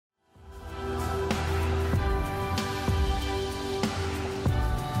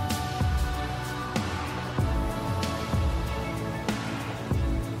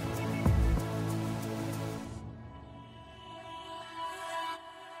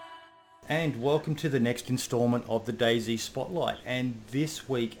And welcome to the next instalment of the DayZ Spotlight. And this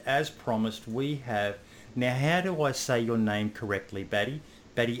week, as promised, we have... Now, how do I say your name correctly, Batty?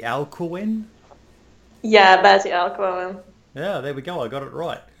 Batty Alcoen? Yeah, Betty Alcoen. Yeah, there we go. I got it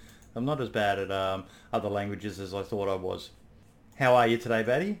right. I'm not as bad at other languages as I thought I was. How are you today,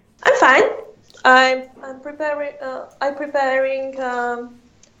 Batty? I'm fine. I'm preparing. I'm preparing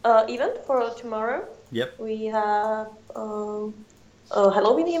event for tomorrow. Yep. We have a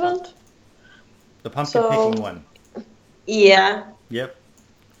Halloween event. The pumpkin picking one. Yeah. Yep.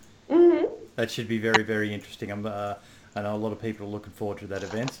 Mhm. That should be very, very interesting. I know a lot of people are looking forward to that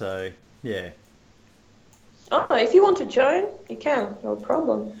event, so yeah. Oh, if you want to join, you can. No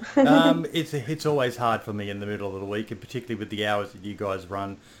problem. It's always hard for me in the middle of the week, and particularly with the hours that you guys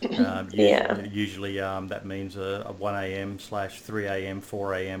run. Yeah. Usually that means a 1 a.m. / 3 a.m.,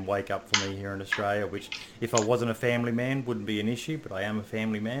 4 a.m. wake up for me here in Australia, which if I wasn't a family man wouldn't be an issue, but I am a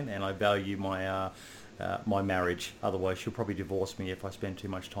family man and I value my my marriage. Otherwise she'll probably divorce me if I spend too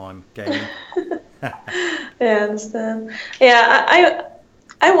much time gaming. Yeah, I understand. Yeah,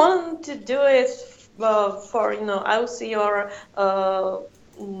 I want to do it for I'll see your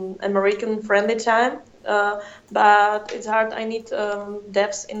American friendly time, but it's hard. I need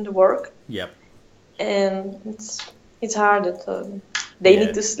depth in the work, Yep. and it's hard that they Yeah.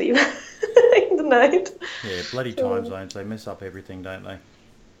 need to sleep in the night. Yeah, bloody time zones, they mess up everything, don't they?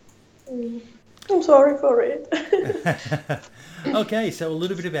 I'm sorry for it. Okay, so a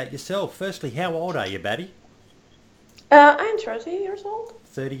little bit about yourself. Firstly, how old are you, Batty? I'm 30 years old.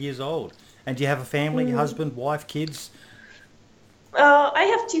 30 years old. And do you have a family, husband, wife, kids? I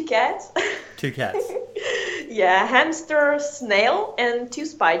have 2 cats. 2 cats. Yeah, hamster, snail, and 2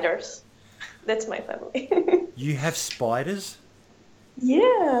 spiders. That's my family. You have spiders?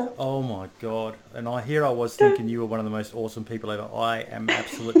 Yeah. Oh my God. And I was thinking you were one of the most awesome people ever. I am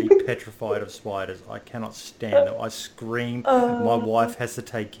absolutely petrified of spiders. I cannot stand them. I scream. My wife has to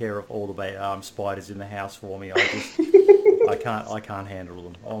take care of all the spiders in the house for me. I can't handle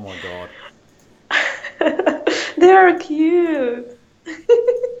them. Oh my God. They're cute.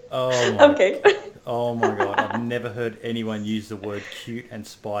 Oh my Okay. Oh my God, I've never heard anyone use the word cute and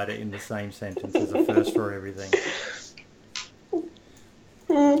spider in the same sentence. As a first for everything.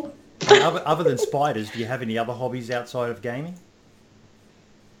 And other than spiders, do you have any other hobbies outside of gaming?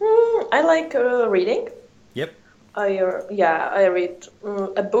 I like reading. Yep, I read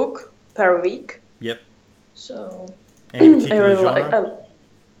a book per week. yep. So Any I particular really genre?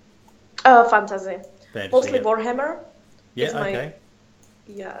 like fantasy. Fantasy, Mostly yep. Warhammer. Yeah, It's my okay.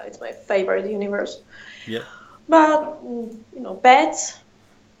 it's my favorite universe. Yep. But pets,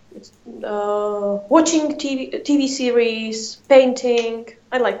 it's, watching TV series, painting.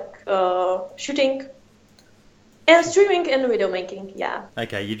 I like shooting and streaming and video making. Yeah.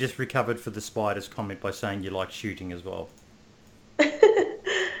 Okay, you just recovered for the spiders comment by saying you like shooting as well.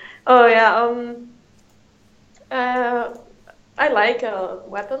 Oh yeah. I like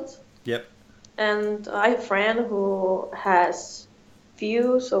weapons, Yep. and I have a friend who has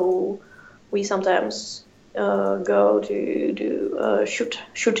few, so we sometimes go to do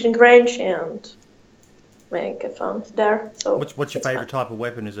shooting range and make a fun there. So What's your it's fun. favourite type of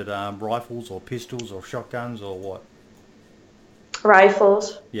weapon? Is it rifles or pistols or shotguns or what?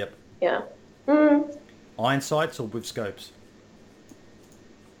 Rifles, Yep. yeah. Mm. Iron sights or with scopes?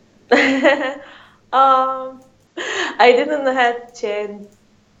 um, I didn't have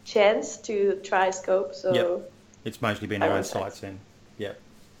chance to try scope, so Yep. It's mostly been I iron went sights sights. then. Yep.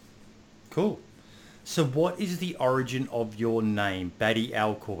 Cool. So what is the origin of your name, Batty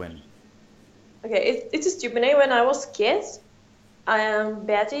Alcoen? Okay, it's a stupid name. When I was a kid,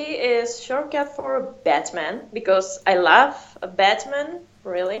 Betty is shortcut for Batman because I love Batman.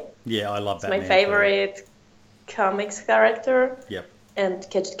 Really, Yeah, I love it's my Batman too. favorite comics character, Yep. and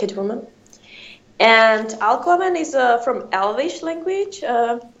Catwoman. And Alquaman is from Elvish language.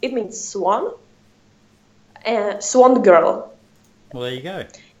 It means swan, swan girl. Well, there you go.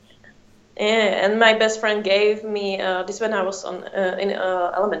 And my best friend gave me this when I was in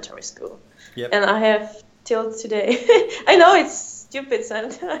elementary school, Yep. and I have till today. I know it's stupid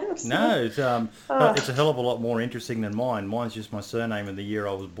sometimes. No, Ah, it's a hell of a lot more interesting than mine. Mine's just my surname and the year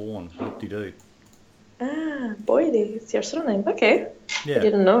I was born. Whoop-de-doo. Boyd, it's your surname. Okay, I Yeah.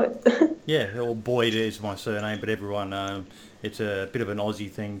 didn't know it. Yeah, or Boyd is my surname, but everyone, it's a bit of an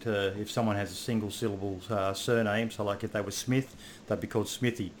Aussie thing to, if someone has a single syllable surname, so like if they were Smith, they'd be called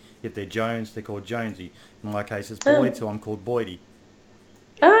Smithy. If they're Jones, they're called Jonesy. In my case, it's Boyd, so I'm called Boydie.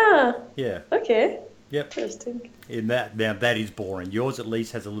 Ah, Yeah, okay, yep. interesting. Now that is boring. Yours at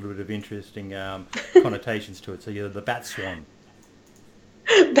least has a little bit of interesting connotations to it. So you're the Bat Swan.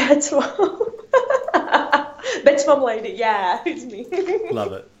 That's mom. That's mom lady. Yeah, it's me.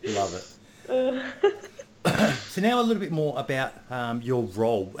 Love it. Love it. So now a little bit more about your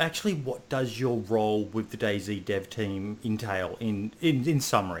role. Actually, what does your role with the DayZ dev team entail in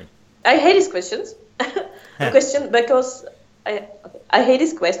summary? I hate these questions. Because I hate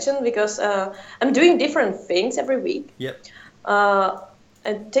this question because I'm doing different things every week. Yep.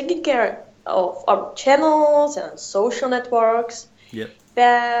 I'm taking care of our channels and social networks. Yep.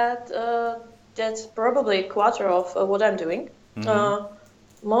 That's probably a quarter of what I'm doing. Mm-hmm.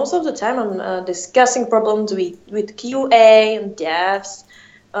 Most of the time I'm discussing problems with QA and devs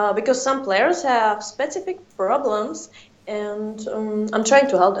because some players have specific problems and I'm trying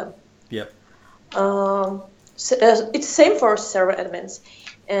to help them. Yep. It's same for server admins.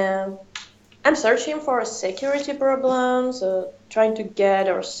 I'm searching for security problems, trying to get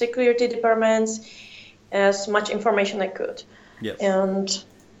our security departments as much information I could. Yep. And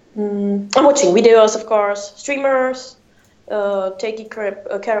I'm watching videos, of course, streamers, taking care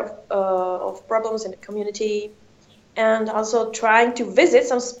of problems in the community, and also trying to visit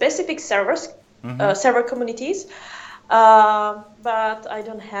some specific servers, server communities. But I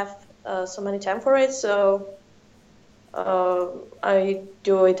don't have so many time for it, so I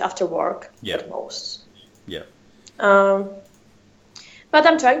do it after work at most. Yeah. But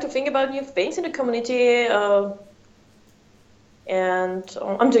I'm trying to think about new things in the community, and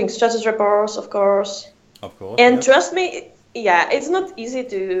I'm doing status reports, of course. Of course. And trust me, yeah, it's not easy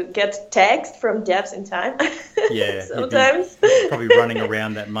to get text from devs in time. Yeah. Sometimes. Probably running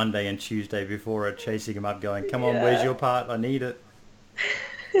around that Monday and Tuesday before it, chasing them up, going, "Come on, where's your part? I need it."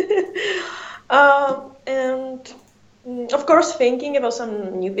 And of course, thinking about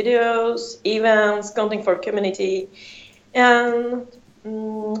some new videos, events, content for community, and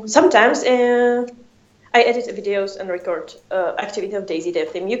sometimes I edit videos and record activity of DayZ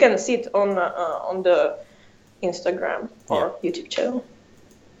Dev Team. You can see it on the Instagram or YouTube channel.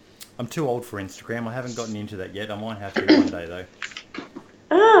 I'm too old for Instagram. I haven't gotten into that yet. I might have to one day though.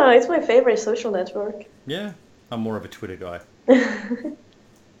 It's my favorite social network. Yeah, I'm more of a Twitter guy.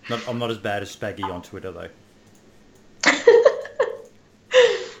 I'm not as bad as Spaggy on Twitter though.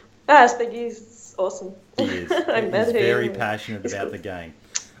 Spaggy is awesome. He is. I met him. He's very passionate about the game.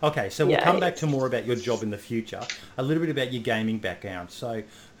 Okay, so we'll come back to more about your job in the future. A little bit about your gaming background. So,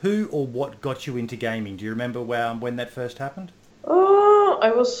 who or what got you into gaming? Do you remember when that first happened? Oh,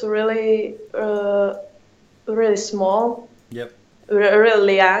 I was really small. Yep.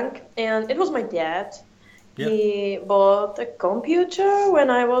 Really young, and it was my dad. Yep. He bought a computer when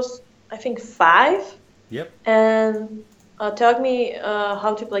I was, I think, 5. Yep. And taught me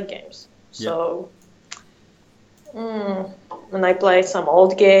how to play games. So, and I played some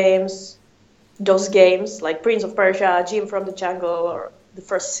old games, those games like Prince of Persia, Jim from the Jungle, or the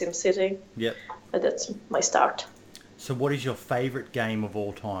first SimCity. Yep. That's my start. So, what is your favorite game of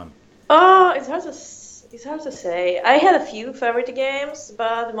all time? Oh, it's hard to say. I had a few favorite games,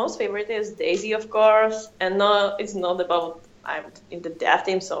 but the most favorite is DayZ, of course. And no, it's not about I'm in the dev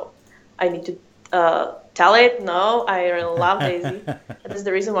team, so I need to tell it. No, I really love DayZ. That is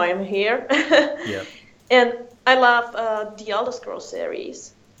the reason why I'm here. Yeah. And I love the Elder Scrolls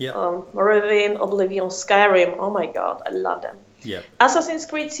series. Yeah. Morrowind, Oblivion, Skyrim. Oh my god, I love them. Yeah. Assassin's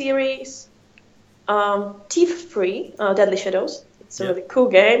Creed series. Thief 3, Deadly Shadows. It's a really cool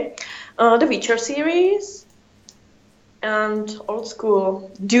game. The Witcher series. And old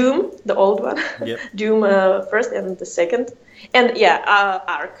school Doom, the old one. Yep. Doom first and the second. And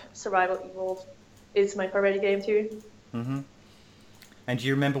Ark, Survival Evolved. It's my favorite game too. Mm-hmm. And do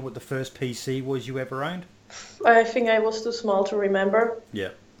you remember what the first PC was you ever owned? I think I was too small to remember.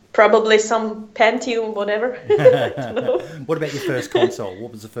 Yeah. Probably some Pentium, whatever. I don't know. What about your first console?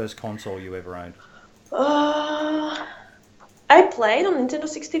 What was the first console you ever owned? I played on Nintendo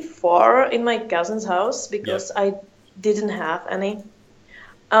 64 in my cousin's house because I didn't have any.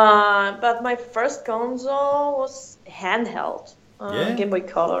 But my first console was handheld, Game Boy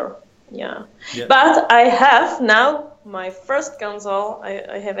Color. Yeah. Yep. But I have now my first console.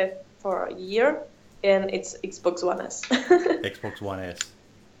 I have it for a year, and it's Xbox One S. Xbox One S.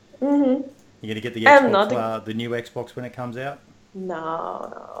 Mm-hmm. You're gonna get the Xbox, the new Xbox when it comes out?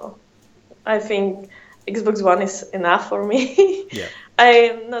 No. I think Xbox One is enough for me. Yeah.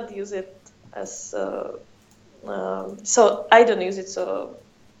 I not use it as so I don't use it so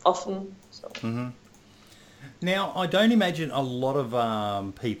often. So. Mm-hmm. Now, I don't imagine a lot of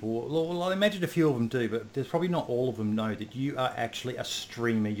people, well, I imagine a few of them do, but there's probably not all of them know that you are actually a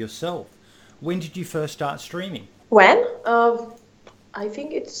streamer yourself. When did you first start streaming? When? I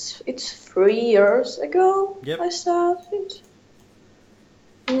think it's 3 years ago. Yep. I started.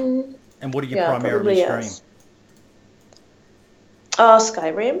 And what do you Yeah, primarily probably stream? yes.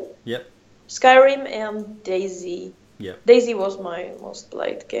 Skyrim. Yep. Skyrim and Daisy. Yep. Daisy was my most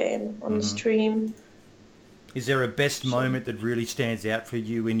played game on the hmm stream. Is there a best So, moment that really stands out for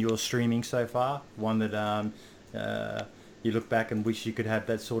you in your streaming so far? One that you look back and wish you could have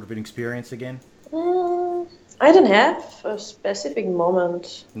that sort of an experience again? mm, I don't have a specific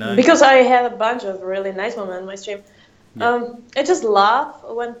moment No? because I had a bunch of really nice moments in my stream. Yep. I just laugh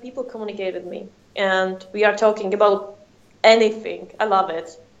when people communicate with me and we are talking about anything. I love it.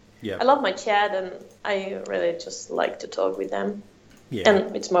 I Yep. love my chat and I really just like to talk with them. Yeah.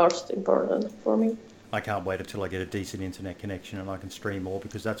 And it's most important for me. I can't wait until I get a decent internet connection and I can stream more,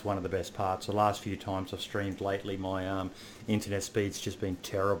 because that's one of the best parts. The last few times I've streamed lately, my internet speed's just been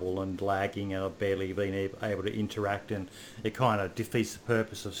terrible and lagging, and I've barely been able to interact, and it kind of defeats the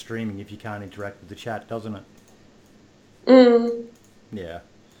purpose of streaming if you can't interact with the chat, doesn't it? Mm, Yeah.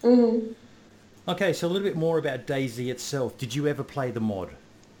 mm. Okay, so a little bit more about DayZ itself. Did you ever play the mod?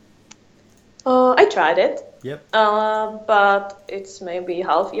 I tried it, Yep. but it's maybe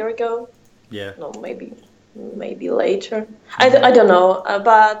half year ago. Yeah. No, maybe later. Mhm. I don't know,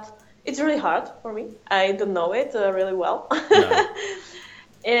 but it's really hard for me. I don't know it really well. No.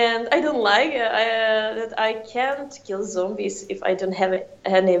 And I don't like that I can't kill zombies if I don't have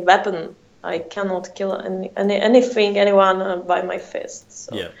any weapon. I cannot kill anything, anyone by my fist.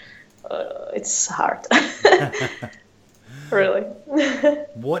 So Yeah. it's hard, really.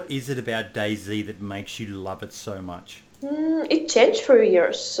 What is it about DayZ that makes you love it so much? It changed for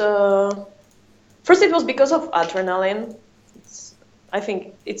years. First, it was because of adrenaline. I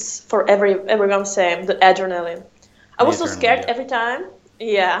think it's for everyone same, the adrenaline. I The was so adrenaline, scared yeah. every time.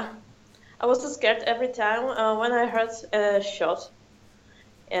 Yeah, I was so scared every time when I heard a shot,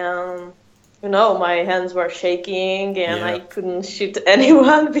 and my hands were shaking and I Yeah. couldn't shoot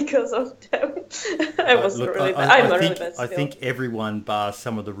anyone because of them. I was Look, really bad. I'm a really bad I still. think everyone, bar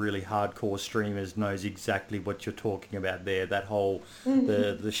some of the really hardcore streamers, knows exactly what you're talking about there. That whole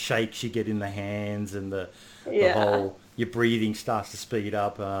the shakes you get in the hands, and the Yeah. whole your breathing starts to speed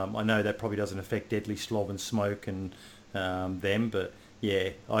up. I know that probably doesn't affect Deadly Slob and Smoke and them, but yeah,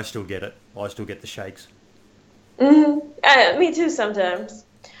 I still get it. I still get the shakes. Me too sometimes.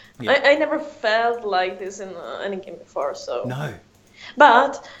 Yeah. I never felt like this in any game before, so. No.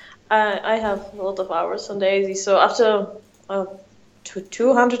 But I have a lot of hours on Daisy, so after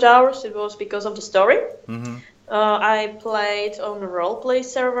 200 hours, it was because of the story. hmm I played on a roleplay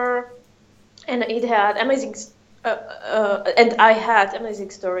server, and it had amazing, and I had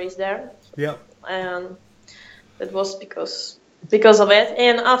amazing stories there, Yep. and it was because of it.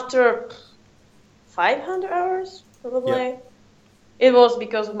 And after 500 hours, probably. It was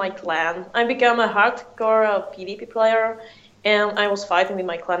because of my clan. I became a hardcore PvP player, and I was fighting with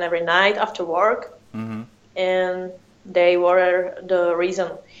my clan every night after work, hmm and they were the reason.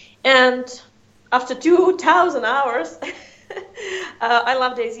 And after 2,000 hours, I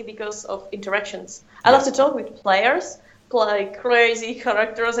love Daisy because of interactions. I love to talk with players, play crazy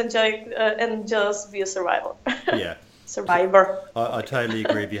characters, and just be a survivor. Yeah. Survivor. I totally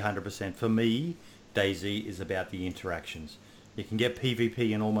agree with you 100%. For me, DayZ is about the interactions. You can get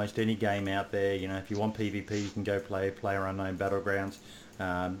PvP in almost any game out there. If you want PvP, you can go play PlayerUnknown Battlegrounds.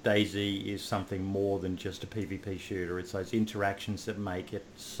 DayZ is something more than just a PvP shooter. It's those interactions that make it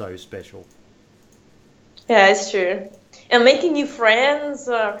so special. Yeah, it's true. And making new friends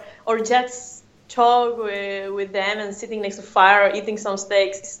or just talk with them and sitting next to fire, eating some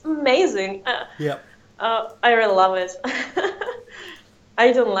steaks, is amazing. Yep. I really love it.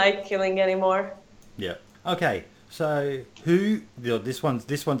 I don't like killing anymore. Yep. Okay. So this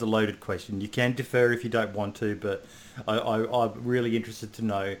one's a loaded question. You can defer if you don't want to, but I'm really interested to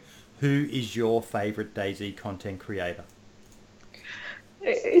know, who is your favourite DayZ content creator?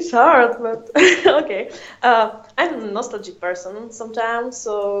 It's hard, but okay. I'm a nostalgic person sometimes,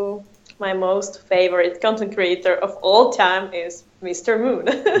 so my most favorite content creator of all time is Mr. Moon.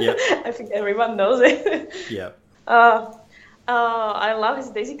 Yep. I think everyone knows it. Yep. I love his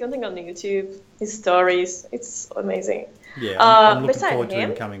DayZ content on YouTube, his stories. It's amazing. Yeah, I'm looking beside forward to him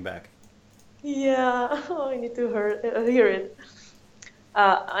him- coming back. Yeah, I need to hear it.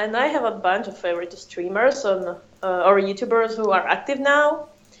 And I have a bunch of favorite streamers or YouTubers who are active now.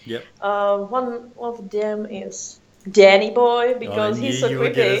 Yep. One of them is Danny Boy because I knew he's so you were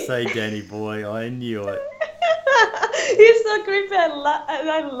going creepy. to say Danny Boy. I knew it. He's so creepy. I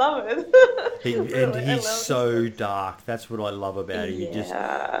love it. Really, I He's love it. so dark. That's what I love about him.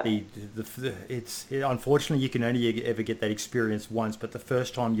 Yeah. Unfortunately, you can only ever get that experience once. But the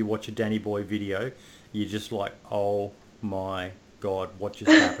first time you watch a Danny Boy video, you're just like, oh my God, what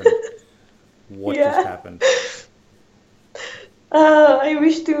just happened? What Yeah. just happened? I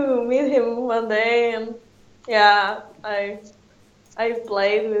wish to meet him one day, and yeah, I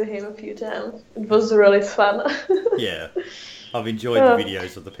played with him a few times. It was really fun. Yeah, I've enjoyed the Uh,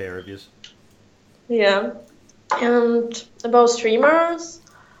 videos of the pair of yous. yeah, and about streamers,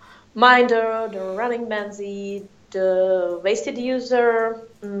 Minder, the Running Manzi, the Wasted User,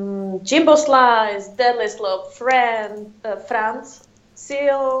 Jimbo Slice, Deadly Slope, Franz,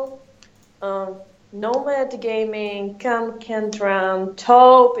 Seal, uh, Nomad Gaming, Cam Kentran,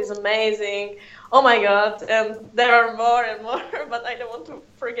 Taupe is amazing. Oh my god, and there are more and more, but I don't want to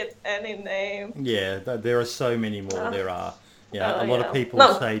forget any name. Yeah, there are so many more. There are. A lot of Yeah. people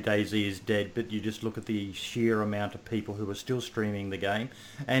No. say DayZ is dead, but you just look at the sheer amount of people who are still streaming the game,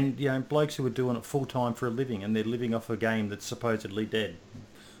 and blokes who are doing it full time for a living, and they're living off a game that's supposedly dead.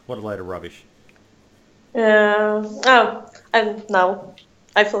 What a load of rubbish. Oh, and now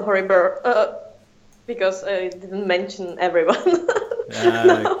I feel horrible because I didn't mention everyone.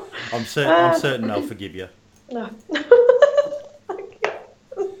 No. I'm certain I'll forgive you. No. Okay.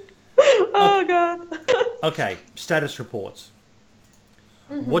 Oh god. Okay, status reports.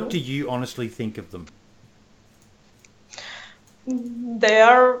 What do you honestly think of them? They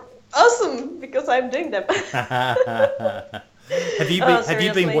are awesome because I'm doing them. Have you been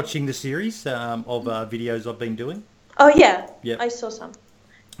Seriously. watching the series of videos I've been doing? Oh yeah. Yep. I saw some.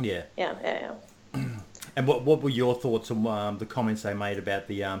 Yeah. Yeah. And what were your thoughts on the comments they made about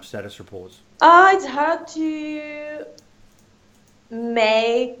the status reports? It's hard to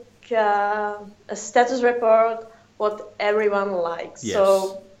make a status report what everyone likes. Yes.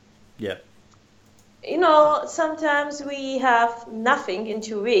 So, Yeah. sometimes we have nothing in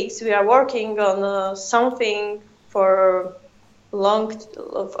 2 weeks. We are working on something for more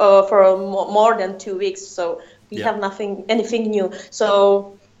than 2 weeks. So we Yeah. have anything new.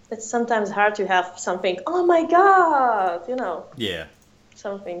 So it's sometimes hard to have something. Oh my god, Yeah.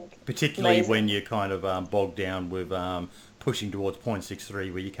 something. Particularly Amazing. when you're kind of bogged down with pushing towards 0.63,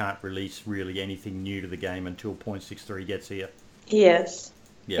 where you can't release really anything new to the game until 0.63 gets here. Yes.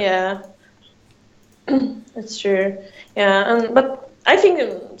 Yeah. Yeah. That's true. Yeah, but I think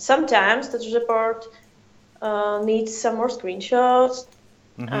sometimes the report needs some more screenshots,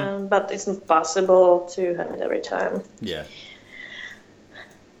 but it's not possible to have it every time. Yeah.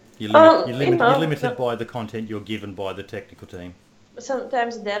 You're Um, limited by the content you're given by the technical team.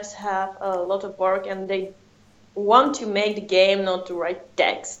 Sometimes devs have a lot of work and they want to make the game, not to write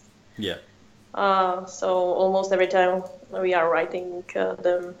text. Yeah. So almost every time we are writing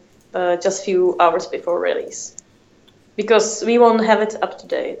them just few hours before release, because we won't have it up to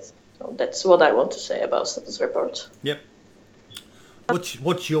date. So that's what I want to say about status report. Yep.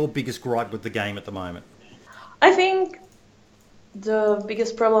 What's your biggest gripe with the game at the moment? I think the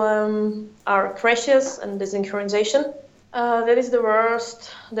biggest problem are crashes and desynchronization. That is the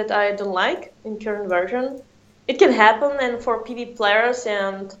worst that I don't like in current version. It can happen, and for PvP players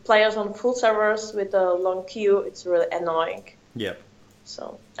and players on full servers with a long queue, it's really annoying. Yep.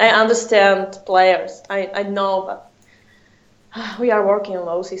 So I understand players. I know, but we are working on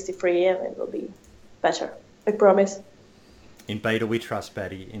low 63 and it will be better. I promise. In beta we trust,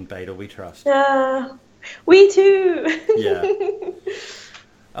 Batty. In beta we trust. We too. Yeah.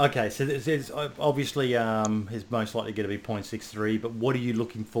 Okay, so there's obviously is most likely going to be 0.63, but what are you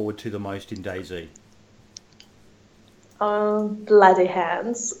looking forward to the most in DayZ? Bloody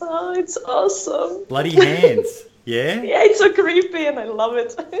hands. Oh, it's awesome. Bloody hands. Yeah? Yeah, it's so creepy and I love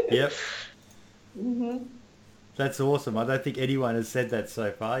it. Yep. That's awesome. I don't think anyone has said that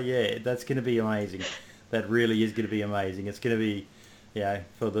so far. Yeah, that's going to be amazing. That really is going to be amazing. It's going to be,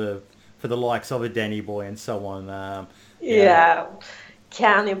 for the likes of a Danny Boy and so on. Yeah,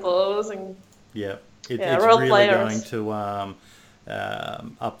 cannibals and It's role really players. going to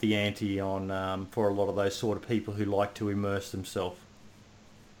up the ante on for a lot of those sort of people who like to immerse themselves.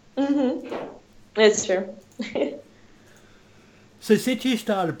 It's true. So since you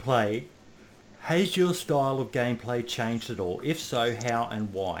started playing, has your style of gameplay changed at all? If so, how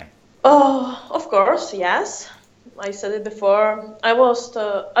and why? Oh, of course, yes. I said it before. I was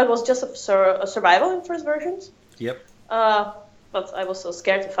just a survival in first versions. Yep. But I was so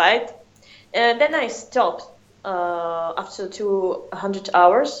scared to fight. And then I stopped after 200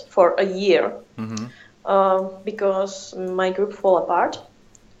 hours for a year because my group fell apart.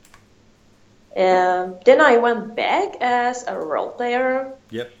 And then I went back as a role player.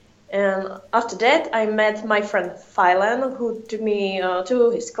 Yep. And after that, I met my friend Phylan, who took me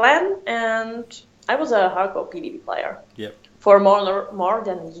to his clan, and I was a hardcore PvP player. Yep. For more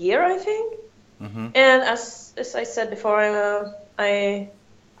than a year, I think. And as I said before, I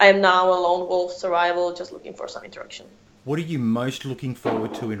I am now a lone wolf survival, just looking for some interaction. What are you most looking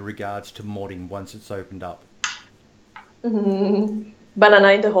forward to in regards to modding once it's opened up? Banana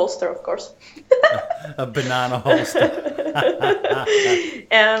in the holster, of course. A banana holster.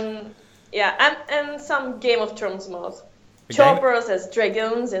 And yeah, and some Game of Thrones mod. Choppers as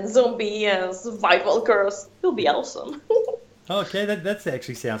dragons and zombie as White Walkers. It'll be awesome. Okay, that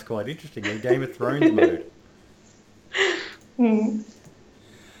actually sounds quite interesting. A Game of Thrones mode.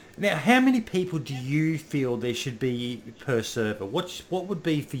 Now, how many people do you feel there should be per server? What would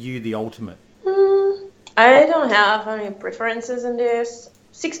be for you the ultimate? I don't have any preferences in this.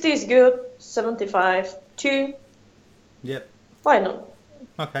 60 is good, 75, 2. Yep. Why not?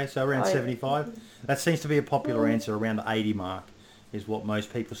 Okay, so around 75. That seems to be a popular answer. Around the 80 mark is what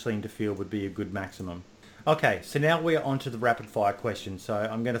most people seem to feel would be a good maximum. Okay, so now we're on to the rapid fire questions. So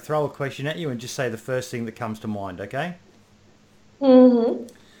I'm going to throw a question at you and just say the first thing that comes to mind, okay?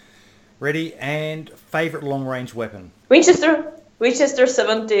 Ready? And favourite long-range weapon? Winchester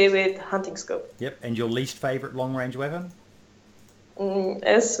 70 with hunting scope. Yep, and your least favourite long-range weapon?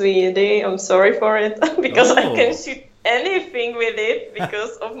 SVD, I'm sorry for it, because I can shoot anything with it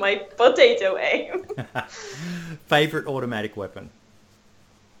because of my potato aim. Favourite automatic weapon?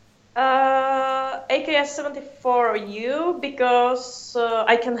 AKS-74U, because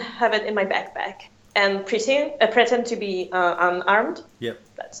I can have it in my backpack and pretend to be unarmed. Yep.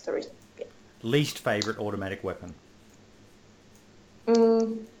 That's the reason. Yeah. Least favourite automatic weapon?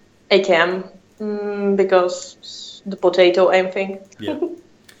 AKM, because the potato aim thing. Yep.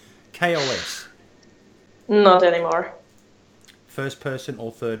 KOS? Not anymore. First person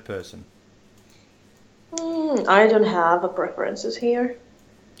or third person? I don't have a preferences here.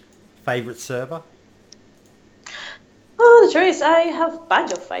 Favourite server? Oh, the truth is I have a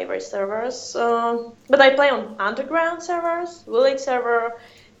bunch of favorite servers, but I play on underground servers, village server,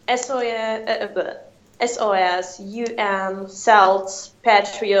 SOS, UN, Celts,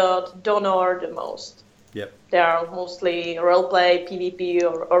 Patriot, Donor the most. Yep. They are mostly roleplay, PvP,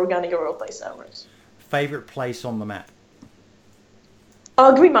 or organic roleplay servers. Favourite place on the map?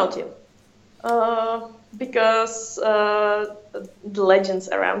 Green Mountain. Because the legends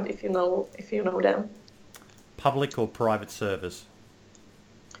around, if you know them. Public or private servers?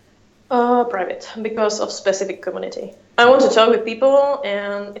 Private, because of specific community. I want to talk with people,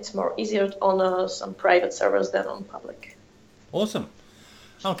 and it's more easier on some private servers than on public. Awesome.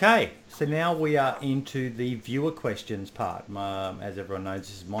 Okay, so now we are into the viewer questions part. As everyone knows,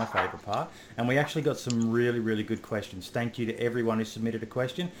 this is my favourite part. And we actually got some really, really good questions. Thank you to everyone who submitted a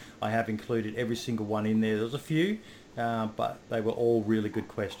question. I have included every single one in there. There's a few, but they were all really good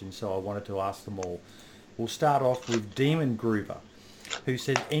questions, so I wanted to ask them all. We'll start off with Demon Groover, who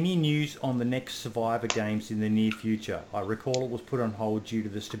says, any news on the next Survivor games in the near future? I recall it was put on hold due to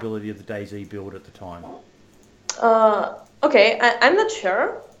the stability of the DayZ build at the time. Okay, I'm not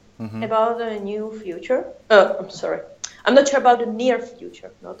sure about the new future. I'm sorry. I'm not sure about the near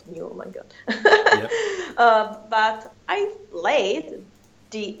future, not new, oh my god. Yep. But I played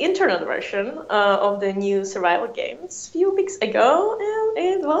the internet version of the new survival games a few weeks ago,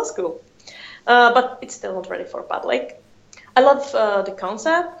 and it was cool. But it's still not ready for public. I love the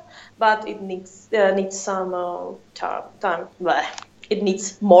concept, but it needs some time. It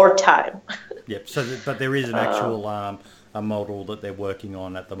needs more time. Yep. So, but there is an actual a model that they're working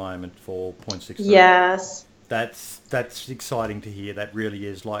on at the moment for 0.63. Yes. That's exciting to hear. That really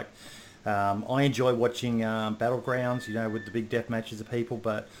is. Like, I enjoy watching Battlegrounds, with the big death matches of people,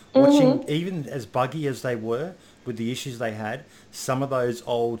 but watching, even as buggy as they were with the issues they had, some of those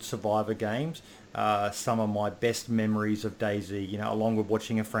old Survivor games, some of my best memories of DayZ, along with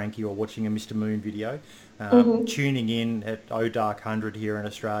watching a Frankie or watching a Mr. Moon video, tuning in at Dark 100 here in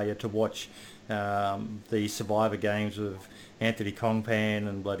Australia to watch the Survivor games of Anthony Kongpan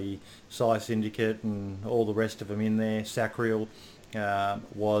and bloody Psy Syndicate and all the rest of them in there, Sacriel,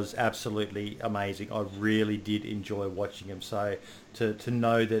 was absolutely amazing. I really did enjoy watching them. So to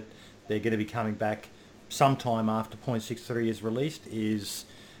know that they're going to be coming back sometime after 0.63 is released is,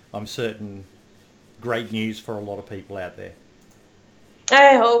 I'm certain, great news for a lot of people out there.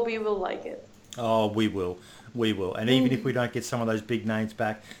 I hope you will like it. Oh, we will. And even if we don't get some of those big names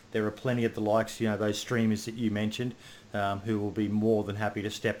back, there are plenty of the likes, those streamers that you mentioned, who will be more than happy to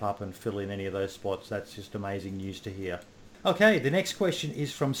step up and fill in any of those spots. That's just amazing news to hear. Okay, the next question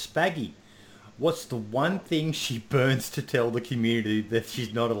is from Spaggy. What's the one thing she burns to tell the community that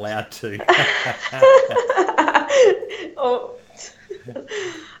she's not allowed to? Oh.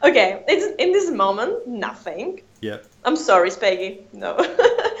 Okay, it's in this moment, nothing. Yep. I'm sorry, Spaggy. No.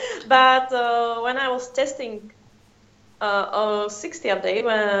 But when I was testing 60 update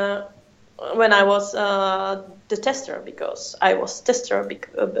when I was the tester, because I was tester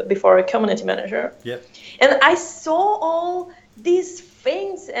before a community manager. Yep. And I saw all these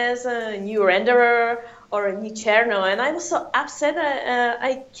things as a new renderer or a new channel, and I was so upset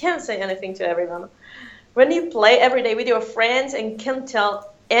I can't say anything to everyone. When you play every day with your friends and can't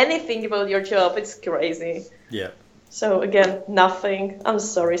tell anything about your job, it's crazy. Yeah. So again, nothing. I'm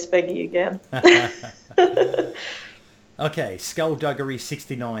sorry, Speggy again. Okay,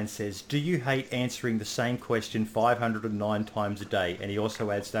 Skullduggery69 says, do you hate answering the same question 509 times a day? And he also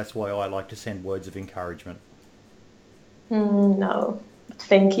adds, that's why I like to send words of encouragement. No,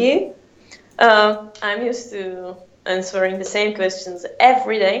 thank you. I'm used to answering the same questions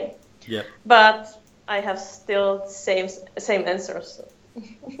every day. Yep. But I have still same answers.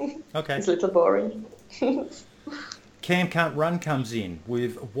 Okay. It's a little boring. Cam Can't Run comes in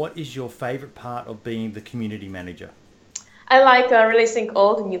with, what is your favourite part of being the community manager? I like releasing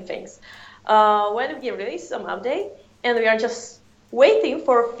all the new things. When we release some update, and we are just waiting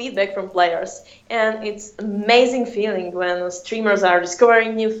for feedback from players, and it's amazing feeling when streamers are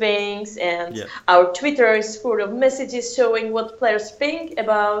discovering new things, and our Twitter is full of messages showing what players think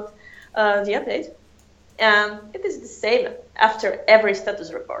about the update. And it is the same after every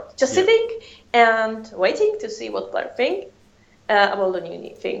status report. Just sitting and waiting to see what players think about the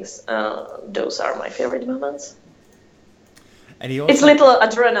new things. Those are my favorite moments. And he also, it's little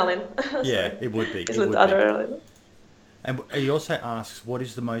adrenaline. Yeah, it would be. It's little adrenaline. And he also asks, what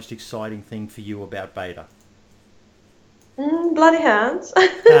is the most exciting thing for you about beta? Bloody hands.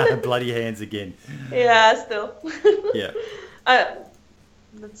 Bloody hands again. Yeah, still. Yeah.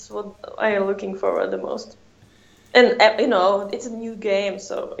 That's what I am looking forward the most. And, it's a new game,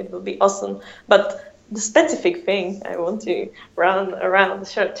 so it will be awesome. But the specific thing, I want to run around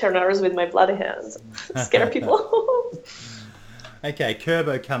the turners with my bloody hands. Scare people. Okay,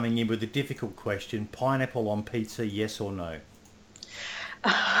 Kerbo coming in with a difficult question. Pineapple on pizza, yes or no?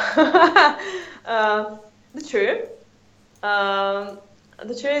 The truth. The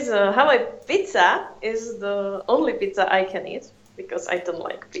truth is, Hawaii pizza is the only pizza I can eat because I don't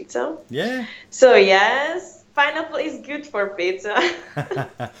like pizza. Yeah. So yes, pineapple is good for pizza.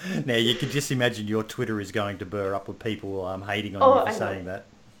 Now you can just imagine your Twitter is going to burr up with people hating on you for saying that.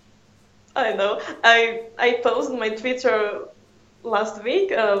 I know. I posted my Twitter last week,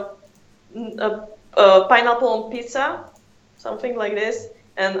 pineapple on pizza, something like this,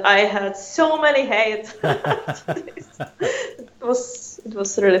 and I had so many hate. It was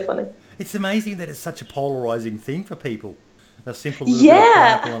really funny. It's amazing that it's such a polarizing thing for people. A simple little bit of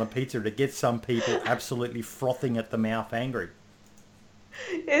pineapple on a pizza to get some people absolutely frothing at the mouth angry.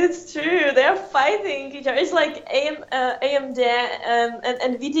 It's true. They're fighting each other. It's like AMD and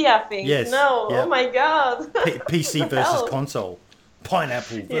NVIDIA thing. Yes. No. Yep. Oh my God. PC versus console.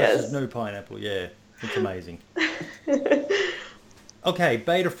 Pineapple versus no pineapple. Yeah. It's amazing. Okay,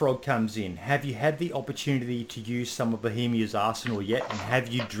 Beta Frog comes in. Have you had the opportunity to use some of Bohemia's arsenal yet? And have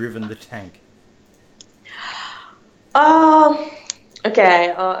you driven the tank?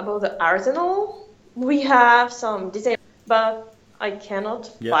 Okay, about the arsenal, we have some disabled, but I cannot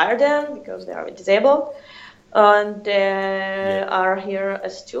fire them because they are disabled. And they are here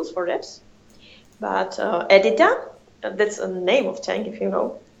as tools for this. But Edita, that's a name of tank, if you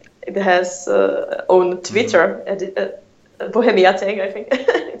know. It has on Twitter, Bohemia tank, I think.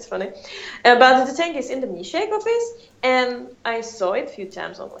 It's funny. But the tank is in the Mishek office, and I saw it a few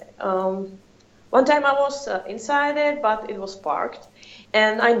times only. One time I was inside it, but it was parked.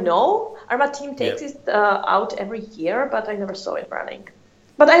 And I know Arma team takes it out every year, but I never saw it running.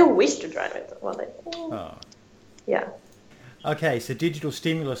 But I wish to drive it one day. Oh. Yeah. Okay, so Digital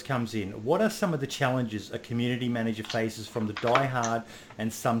Stimulus comes in. What are some of the challenges a community manager faces from the die-hard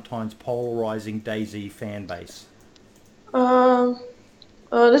and sometimes polarizing DayZ fan base? The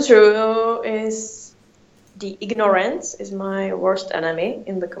truth is the ignorance is my worst enemy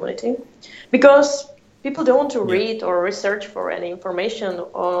in the community, because people don't want to read or research for any information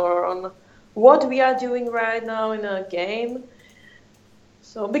or on what we are doing right now in a game.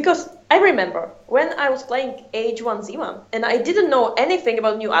 So, because I remember when I was playing H1Z1 and I didn't know anything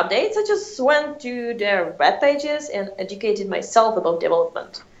about new updates, I just went to their web pages and educated myself about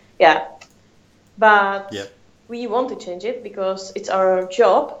development. Yeah. But we want to change it because it's our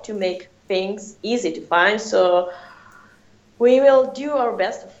job to make things easy to find. So we will do our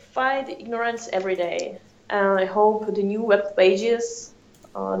best to fight ignorance every day. And I hope the new web pages,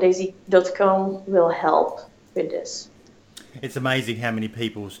 DayZ.com, will help with this. It's amazing how many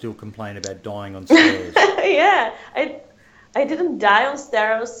people still complain about dying on stairs. Yeah, I didn't die on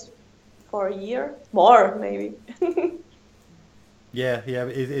stairs for a year, more maybe. Yeah,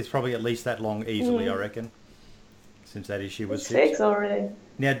 it's probably at least that long easily, I reckon, since that issue was It's fixed. fixed already.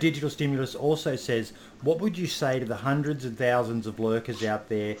 Now, Digital Stimulus also says, what would you say to the hundreds and thousands of lurkers out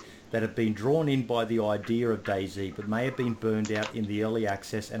there that have been drawn in by the idea of DayZ but may have been burned out in the early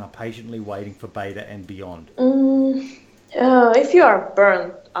access and are patiently waiting for beta and beyond? If you are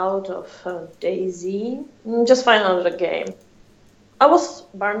burnt out of DayZ, just find another game. I was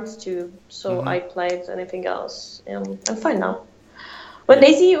burnt too, so I played anything else, and I'm fine now. When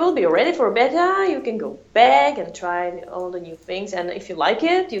DayZ will be ready for beta, you can go back and try all the new things, and if you like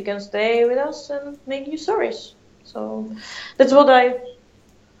it, you can stay with us and make new stories. So that's what I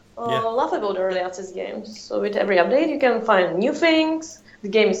love about early access games. So with every update, you can find new things, the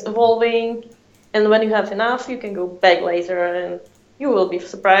game is evolving, and when you have enough, you can go back later and you will be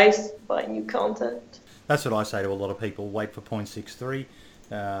surprised by new content. That's what I say to a lot of people. Wait for 0.63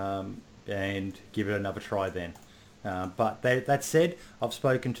 and give it another try then. But that said, I've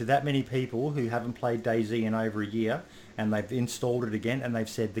spoken to that many people who haven't played DayZ in over a year, and they've installed it again, and they've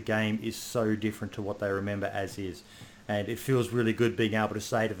said the game is so different to what they remember as is. And it feels really good being able to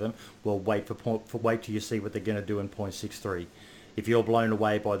say to them, well, wait till you see what they're going to do in 0.63. If you're blown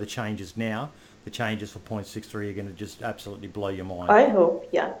away by the changes now, the changes for 0.63 are going to just absolutely blow your mind. I hope,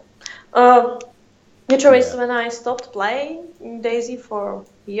 yeah. The truth is, when I stopped playing DayZ for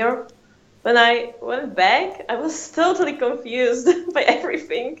a year, when I went back, I was totally confused by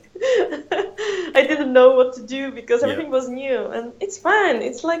everything. I didn't know what to do because everything was new, and it's fine.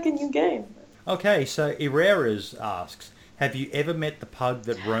 It's like a new game. Okay, so Ireras asks, have you ever met the pug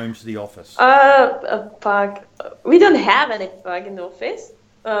that roams the office? A pug. We don't have any pug in the office.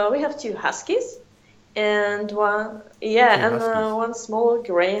 We have 2 huskies and one small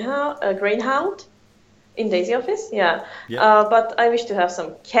greyhound in DayZ office. Yeah. But I wish to have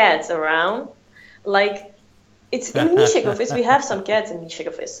some cats around. Like, it's in Mishek office. We have some cats in Mishek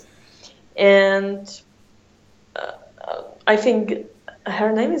office, and I think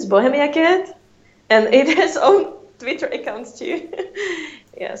her name is Bohemia Cat, and it has own Twitter accounts too.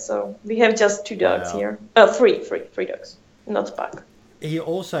 Yeah, so we have just 2 dogs here. Three dogs, not a pug. He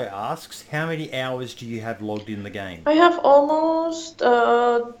also asks, how many hours do you have logged in the game? I have almost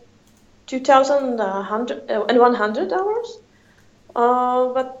 2,100 hours,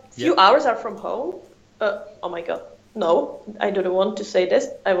 but few hours are from home. Oh my god, no, I don't want to say this.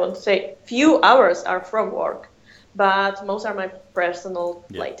 I want to say few hours are from work, but most are my personal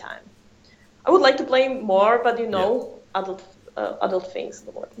playtime. I would like to play more, but adult things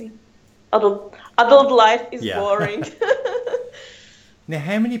don't work me. Adult life is boring. Now,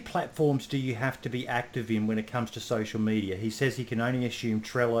 how many platforms do you have to be active in when it comes to social media? He says he can only assume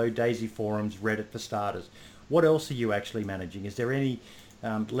Trello, DayZ forums, Reddit for starters. What else are you actually managing? Is there any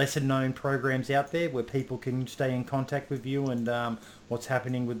lesser known programs out there where people can stay in contact with you and what's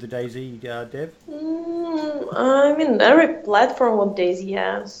happening with the DayZ dev? I mean, every platform what DayZ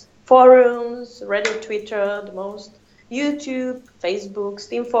has. Forums, Reddit, Twitter, the most. YouTube, Facebook,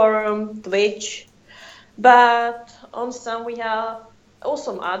 Steam Forum, Twitch. But on some we have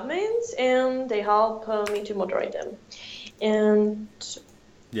awesome admins, and they help me to moderate them.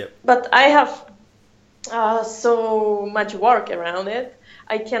 But I have so much work around it.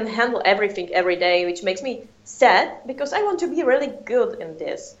 I can handle everything every day, which makes me sad because I want to be really good in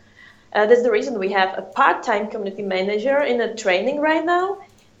this. That's the reason we have a part-time community manager in a training right now,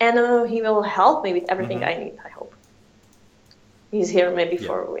 and he will help me with everything I need, I hope. He's here maybe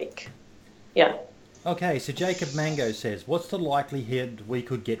for a week. Yeah. Okay, so Jacob Mango says, what's the likelihood we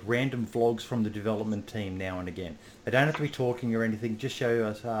could get random vlogs from the development team now and again? They don't have to be talking or anything. Just show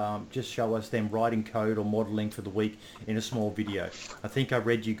us them writing code or modeling for the week in a small video. I think I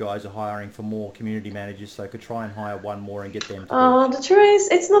read you guys are hiring for more community managers, so I could try and hire one more and get them to The truth is,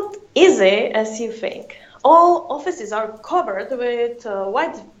 it's not easy as you think. All offices are covered with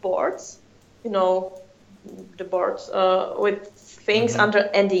whiteboards, the boards with things under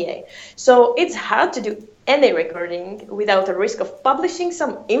NDA. So it's hard to do any recording without the risk of publishing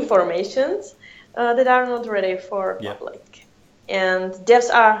some informations that are not ready for public. And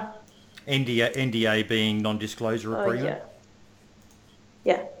devs are... NDA being non-disclosure agreement?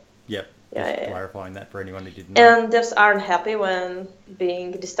 Clarifying that for anyone who didn't know. And devs aren't happy when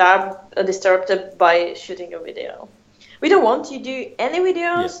being disturbed by shooting a video. We don't want to do any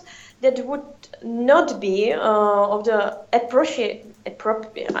videos that would not be of the appropriate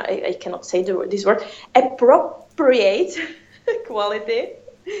quality.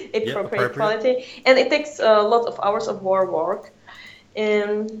 Appropriate quality, and it takes a lot of hours of more work.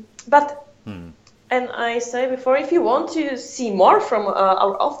 And I say before, if you want to see more from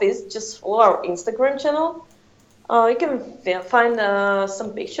our office, just follow our Instagram channel. You can find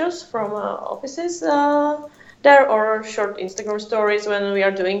some pictures from offices there, or short Instagram stories when we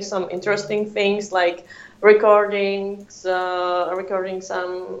are doing some interesting things like recording some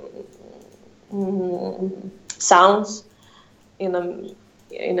sounds in a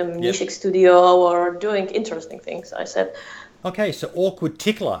Yep. music studio, or doing interesting things. I said, Okay, so Awkward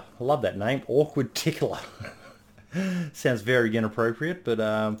Tickler. I love that name, Awkward Tickler. Sounds very inappropriate, but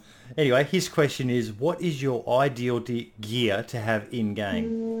anyway, his question is, what is your ideal gear to have in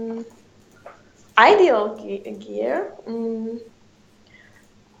game? ideal gear.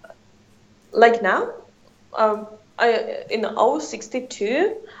 Like now, in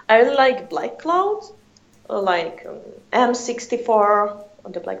 062, I really like Black Cloud, like M64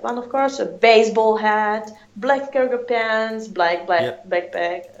 on the black one, of course, a baseball hat, black cargo pants, black Yep,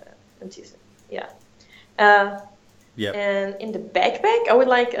 backpack, and yeah. Uh, yep. and in the backpack, I would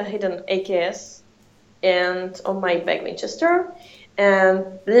like a hidden AKS, and on my bag Winchester, and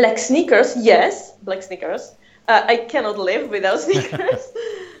black sneakers. Yes, black sneakers. I cannot live without sneakers.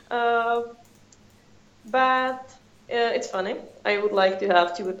 uh, but it's funny. I would like to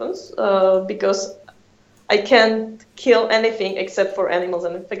have two weapons because I can't kill anything except for animals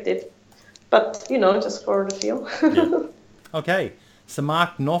and infected. But just for the feel. Yep. Okay. So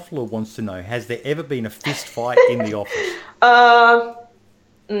Mark Knopfler wants to know, has there ever been a fist fight in the office? uh,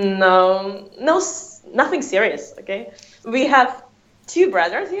 no, no, nothing serious. Okay, we have two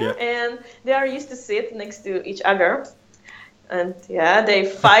brothers here, Yep. and they are used to sit next to each other, and yeah, they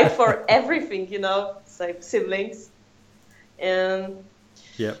fight for everything. Like siblings, and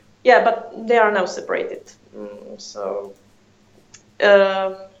Yep. yeah, but they are now separated. So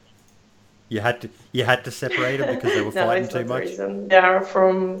You had to separate them because they were no, fighting it's too not the much? reason. They are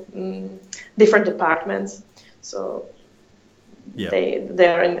from different departments, so Yep. they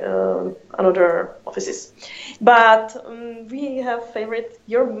are in another offices. But we have favorite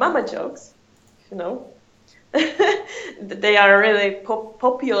your mama jokes, you know. They are really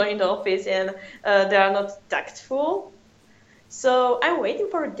popular in the office, and they are not tactful. So I'm waiting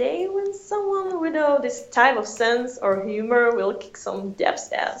for a day when someone with this type of sense or humor will kick some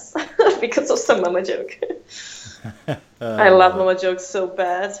depth's ass because of some mama joke. I love Love it. mama jokes so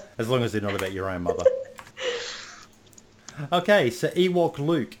bad. As long as they're not about your own mother. Okay, so Ewok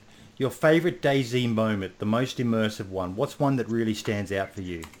Luke, your favourite DayZ moment, the most immersive one. What's one that really stands out for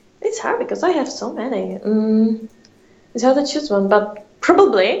you? It's hard because I have so many. It's hard to choose one, but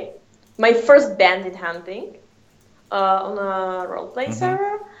probably my first bandit hunting on a roleplay Mm-hmm.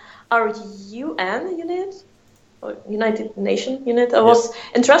 server, our UN unit, or United Nation unit, I Yep. was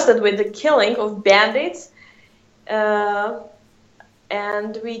entrusted with the killing of bandits, uh,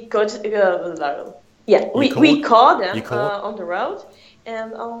 and we got yeah, we caught them You caught? on the road,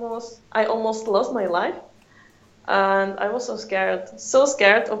 and I almost lost my life, and I was so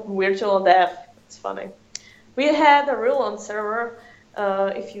scared of virtual death. It's funny. We had a rule on server.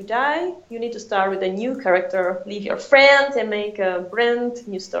 If you die, you need to start with a new character, leave your friends, and make a brand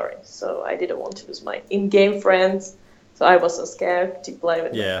new story. So I didn't want to lose my in-game friends, so I was so scared to play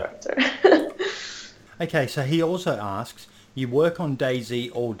with my Yeah. character. Okay, so he also asks, you work on DayZ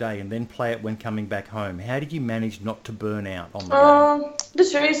all day and then play it when coming back home. How did you manage not to burn out on the game? The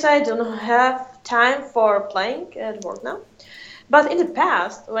truth is I don't have time for playing at work now. But in the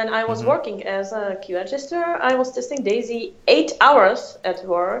past, when I was Mm-hmm. working as a QA tester, I was testing DayZ 8 hours at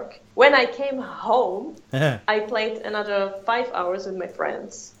work. When I came home, I played another 5 hours with my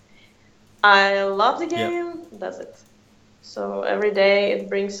friends. I love the Yep. game, that's it. So every day it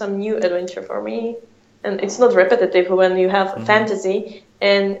brings some new adventure for me. And it's not repetitive when you have a fantasy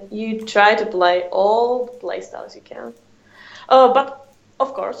and you try to play all the playstyles you can. But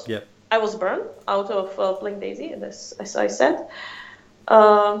of course, Yep. I was burned out of playing DayZ, as I said.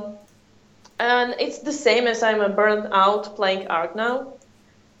 Um, and it's the same as I'm burned out playing Ark now.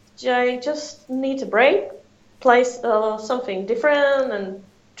 I just need a break, play something different, and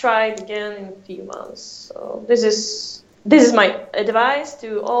try it again in a few months. So this is my advice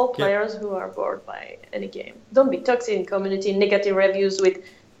to all players who are bored by any game. Don't be toxic in community, negative reviews with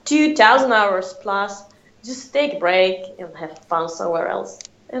 2,000 hours plus. Just take a break and have fun somewhere else,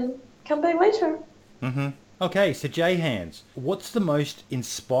 and come back later. Mm-hmm. Okay, so Jay Hands, what's the most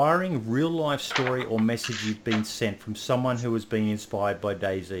inspiring real-life story or message you've been sent from someone who has been inspired by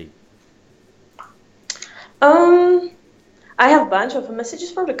DayZ? I have a bunch of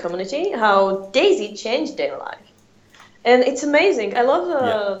messages from the community how DayZ changed their life, and it's amazing. I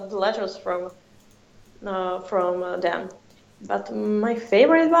love the letters from them. But my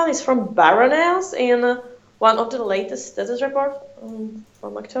favorite one is from Baroness in one of the latest status reports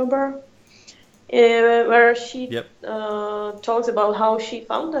from October. where she Yep. talks about how she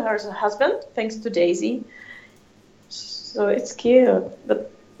found her husband thanks to Daisy. So it's cute.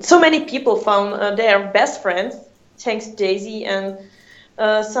 But so many people found their best friends thanks to Daisy, and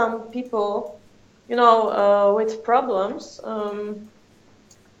some people, with problems.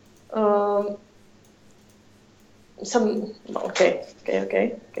 Some okay.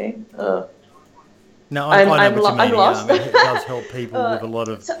 No, I know I'm what you mean. I'm lost. It does help people with a lot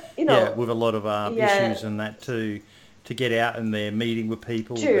of So, with a lot of yeah, issues and that too, to get out and they're meeting with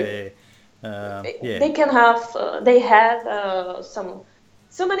people. true. Where yeah, They can have they had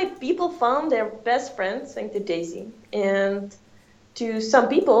so many people found their best friends thanks to Daisy, and to some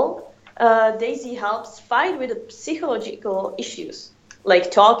people, Daisy helps fight with the psychological issues,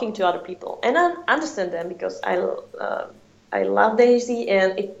 like talking to other people, and I understand them because I love Daisy,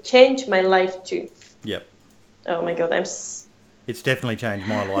 and it changed my life too. yep. Oh my God, It's definitely changed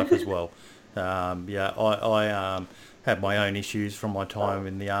my life as well. I had my own issues from my time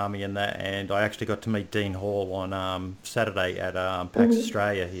in the army and that, and I actually got to meet Dean Hall on Saturday at PAX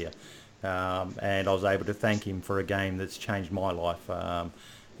Australia here, and I was able to thank him for a game that's changed my life.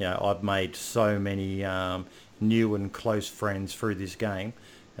 I've made so many new and close friends through this game.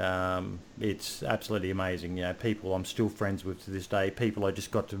 It's absolutely amazing. People I'm still friends with to this day. People I just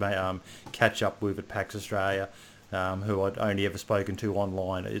got to catch up with at PAX Australia, who I'd only ever spoken to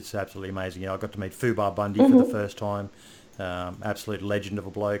online. It's absolutely amazing. I got to meet Fubar Bundy for the first time. Absolute legend of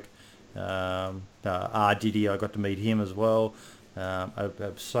a bloke. R. Diddy, I got to meet him as well. So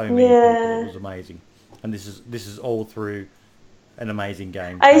many people. It was amazing. And this is all through an amazing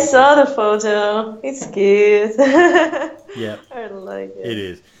game. I saw the photo. It's cute. Yeah, I like it. it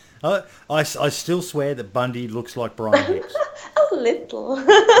is. I still swear that Bundy looks like Brian Hicks. A little.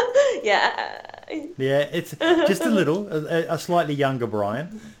 Yeah. Yeah, it's just a little, a slightly younger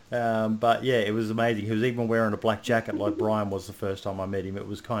Brian. But yeah, it was amazing. He was even wearing a black jacket like Brian was the first time I met him. It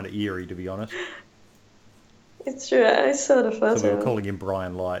was kind of eerie, to be honest. It's true. I saw the photo. So we were calling him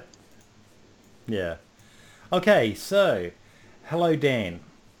Brian Light. Yeah. Okay, so hello, Dan.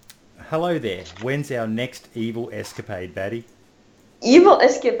 Hello there. When's our next evil escapade, Batty? Evil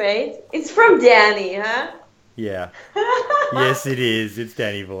escapade. It's from Danny, huh? Yeah. Yes, it is. It's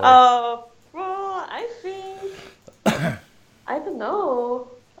Danny Boy. Well, I think I don't know.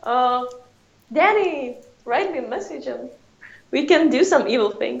 Danny, write me a message and we can do some evil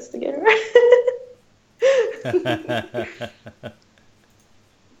things together.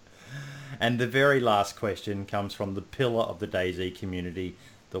 And the very last question comes from the pillar of the DayZ community,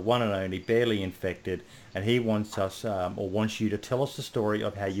 the one and only Barely Infected, and he wants us, or wants you to tell us the story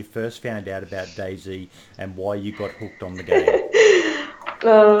of how you first found out about DayZ and why you got hooked on the game.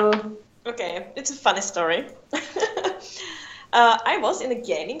 Okay, it's a funny story. I was in a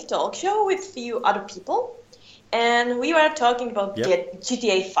gaming talk show with a few other people, and we were talking about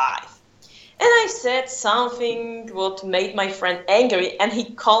GTA 5. And I said something what made my friend angry, and he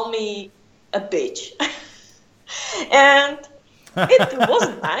called me a bitch. And it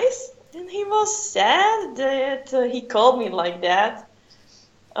wasn't nice, and he was sad that he called me like that.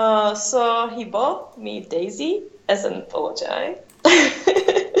 So he bought me Daisy as an apology.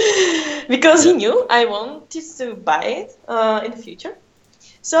 Because he knew I wanted to buy it in the future.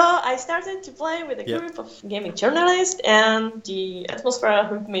 So I started to play with a group of gaming journalists, and the atmosphere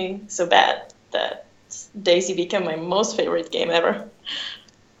hooked me so bad that Daisy became my most favorite game ever.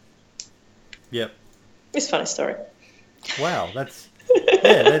 Yep. It's a funny story. Wow, that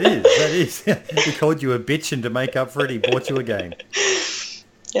is. He called you a bitch, and to make up for it, he bought you a game.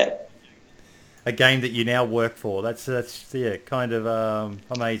 Yeah. A game that you now work for. That's kind of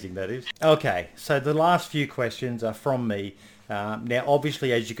amazing, that is. Okay, so the last few questions are from me. Now,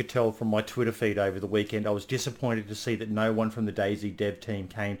 obviously, as you could tell from my Twitter feed over the weekend, I was disappointed to see that no one from the DayZ dev team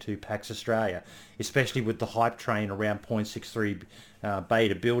came to PAX Australia, especially with the hype train around 0.63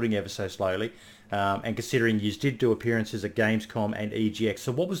 beta building ever so slowly, and considering you did do appearances at Gamescom and EGX.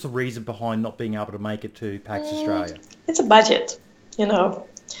 So what was the reason behind not being able to make it to PAX Australia? It's a budget,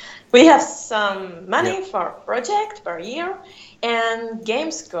 We have some money for a project per year, and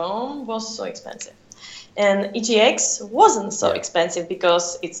Gamescom was so expensive. And EGX wasn't so expensive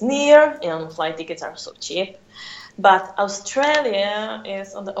because it's near and flight tickets are so cheap. But Australia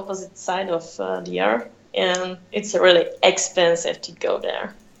is on the opposite side of the earth, and it's really expensive to go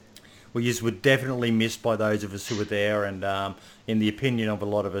there. Well, you were definitely missed by those of us who were there, and in the opinion of a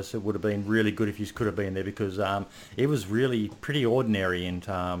lot of us, it would have been really good if you could have been there, because it was really pretty ordinary in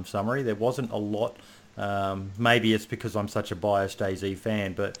summary. There wasn't a lot. Maybe it's because I'm such a biased DayZ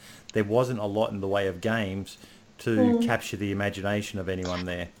fan, but there wasn't a lot in the way of games to capture the imagination of anyone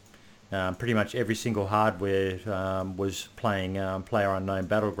there. Pretty much every single hardware was playing PlayerUnknown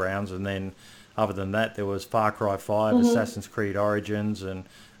Battlegrounds, and then other than that, there was Far Cry 5, Assassin's Creed Origins, and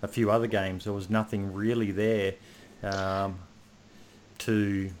a few other games. There was nothing really there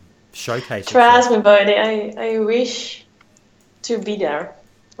to showcase. Trust me, buddy. I wish to be there,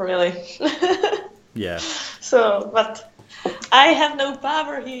 really. Yeah. So, but I have no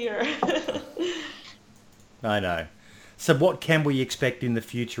power here. I know. So what can we expect in the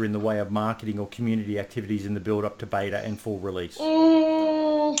future in the way of marketing or community activities in the build-up to beta and full release?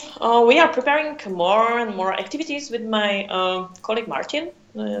 We are preparing more and more activities with my colleague Martin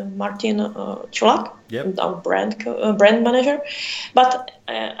Chulak, Yep. our brand manager. But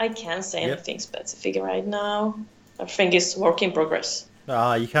I can't say anything specific right now. I think it's work in progress.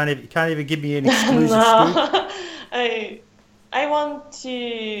 You can't even give me an exclusive No. I want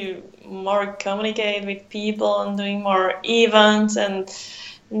to more communicate with people and doing more events and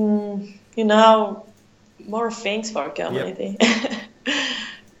more things for community. Yep.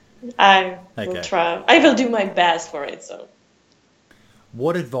 I will try. I will do my best for it. So,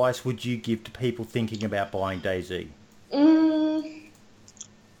 what advice would you give to people thinking about buying DayZ?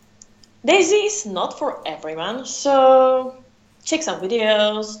 DayZ is not for everyone, so check some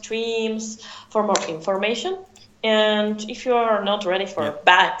videos, streams for more information. And if you are not ready for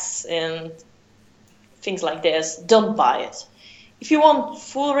bugs and things like this, don't buy it. If you want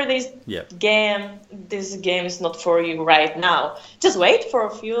full release game, this game is not for you right now. Just wait for a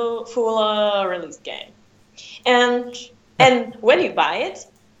full release game. And when you buy it,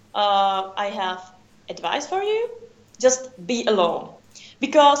 I have advice for you. Just be alone,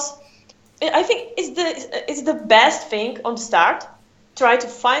 because I think it's the best thing on the start. Try to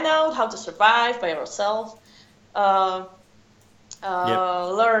find out how to survive by yourself.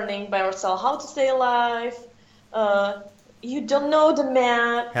 Learning by yourself how to stay alive. You don't know the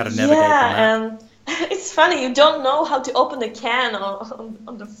map. How to navigate the map. And it's funny. You don't know how to open a can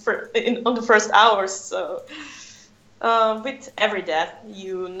on the first hours. So with every death,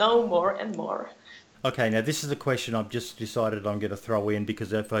 you know more and more. Okay, now this is a question I've just decided I'm going to throw in,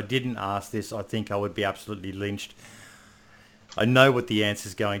 because if I didn't ask this, I think I would be absolutely lynched. I know what the answer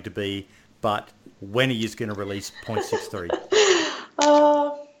is going to be, but when are you going to release 0.63?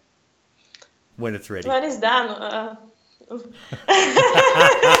 When it's ready. When it's done.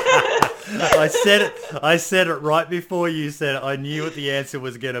 I said it right before you said it. I knew what the answer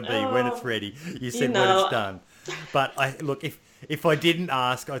was going to be. When it's ready. You said when it's done. But if I didn't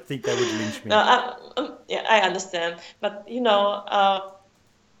ask, I think they would lynch me. No, I understand. But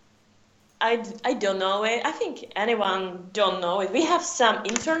I don't know it. I think anyone don't know it. We have some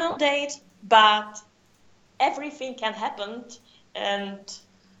internal date, but everything can happen, and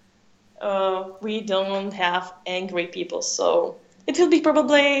we don't have angry people, so it will be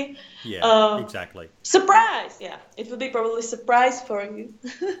probably exactly surprise. Yeah, it will be probably surprise for you.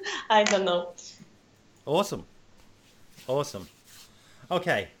 I don't know. Awesome.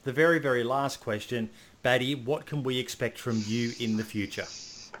 Okay, the very, very last question, Batty. What can we expect from you in the future?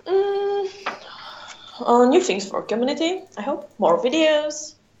 New things for community. I hope more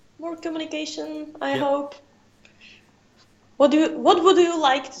videos, more communication. I hope. What would you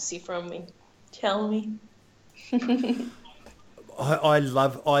like to see from me? Tell me. I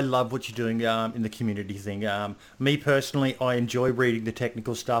love what you're doing in the community thing. Me personally, I enjoy reading the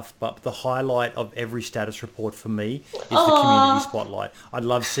technical stuff, but the highlight of every status report for me is the community spotlight. I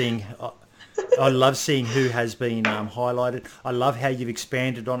love seeing who has been highlighted. I love how you've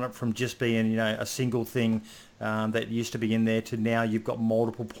expanded on it from just being a single thing that used to be in there to now you've got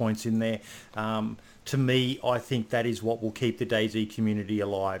multiple points in there. To me, I think that is what will keep the DayZ community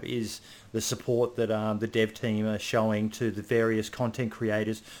alive, is the support that the dev team are showing to the various content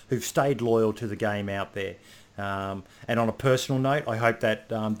creators who've stayed loyal to the game out there. And on a personal note, I hope that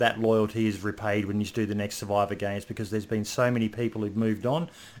that loyalty is repaid when you do the next Survivor games, because there's been so many people who've moved on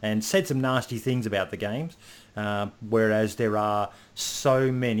and said some nasty things about the games, whereas there are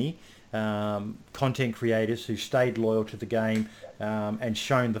so many content creators who stayed loyal to the game and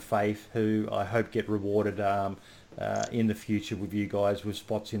shown the faith, who I hope get rewarded in the future with you guys with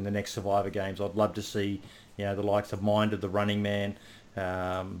spots in the next Survivor games. I'd love to see the likes of Minder, the Running Man,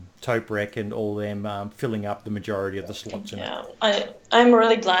 Toprek and all them filling up the majority of the slots in it. I'm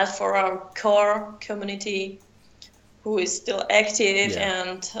really glad for our core community who is still active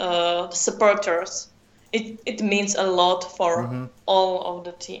and supporters. It means a lot for all of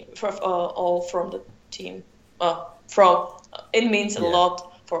the team, all from the team. It means a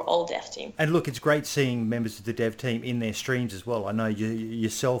lot for all dev team. And look, it's great seeing members of the dev team in their streams as well. I know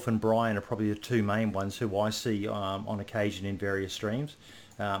yourself and Brian are probably the two main ones who I see on occasion in various streams.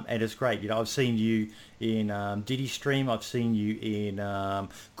 and it's great. You know, I've seen you in Diddy Stream. I've seen you in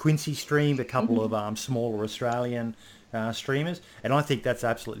Quincy Stream, a couple of smaller Australian streamers, and I think that's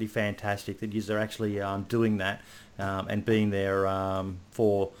absolutely fantastic that you're actually doing that and being there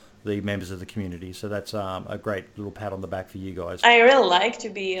for the members of the community. So that's a great little pat on the back for you guys. I really like to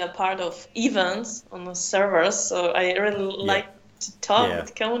be a part of events on the servers, so I really like to talk with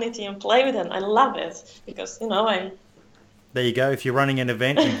the community and play with them. I love it because, you know, I'm... There you go. If you're running an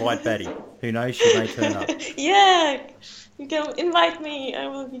event, invite Batty. Who knows, she may turn up. Yeah, you can invite me. I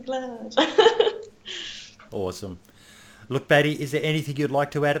will be glad. Awesome. Look, Batty, is there anything you'd like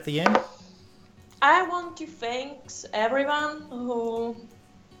to add at the end? I want to thank everyone who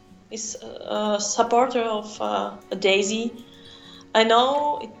is a supporter of DayZ. I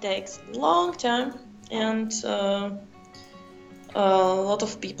know it takes a long time, and a lot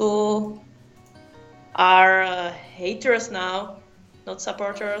of people are haters now, not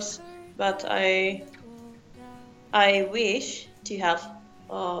supporters. But I wish to have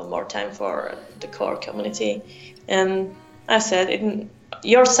more time for the core community, and I said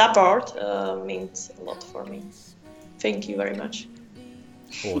your support means a lot for me. Thank you very much.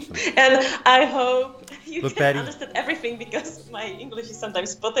 Awesome. And I hope you Look, can Batty, understand everything, because my English is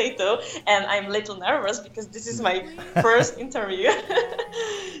sometimes potato and I'm a little nervous because this is my first interview.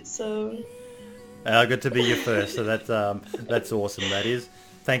 So good to be your first, so that's awesome. That is.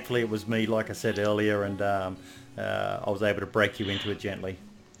 Thankfully it was me, like I said earlier, and I was able to break you into it gently.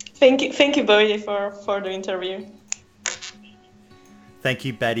 Thank you Bodhi for the interview. Thank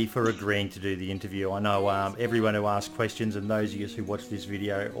you, Batty, for agreeing to do the interview. I know everyone who asked questions and those of you who watch this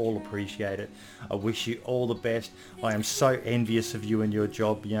video all appreciate it. I wish you all the best. I am so envious of you and your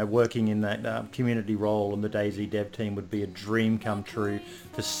job. You know, working in that community role and the DayZ dev team would be a dream come true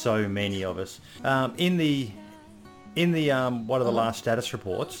for so many of us. In the one of the last status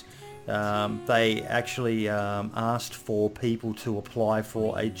reports, they actually asked for people to apply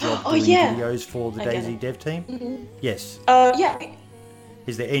for a job doing videos for the DayZ dev team. Mm-hmm. Yes. Yeah.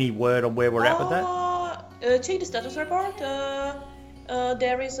 Is there any word on where we're at with that? Check the status report.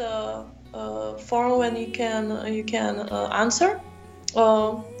 There is a form when you can answer.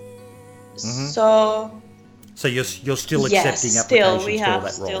 So you're still accepting applications still we have for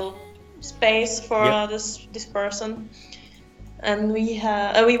that role. Still space for this person, and we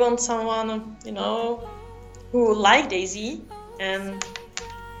want someone, you know, who like DayZ, and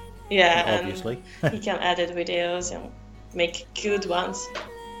obviously and he can edit videos and make good ones.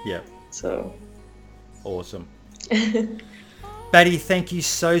 Yeah. So awesome. Batty, thank you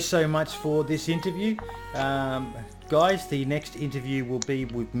so much for this interview. Guys, the next interview will be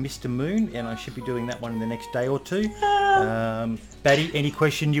with Mr. Moon, and I should be doing that one in the next day or two. Batty, any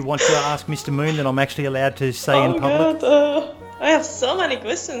question you want to ask Mr. Moon that I'm actually allowed to say in public? God, I have so many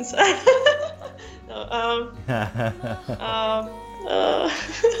questions. I'm shy.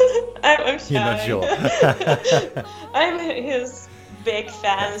 You're not sure. I'm his big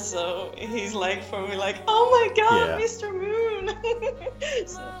fan, so he's like, for me, like, oh my god, Mr. Moon.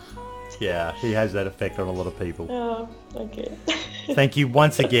 So. Yeah, he has that effect on a lot of people. Oh, okay. Thank you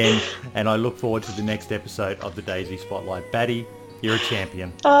once again, and I look forward to the next episode of the DayZ Spotlight. Batty, you're a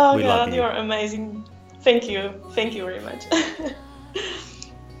champion. Oh we god, love you. You're amazing. Thank you very much.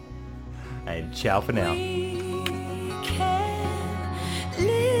 And ciao for now.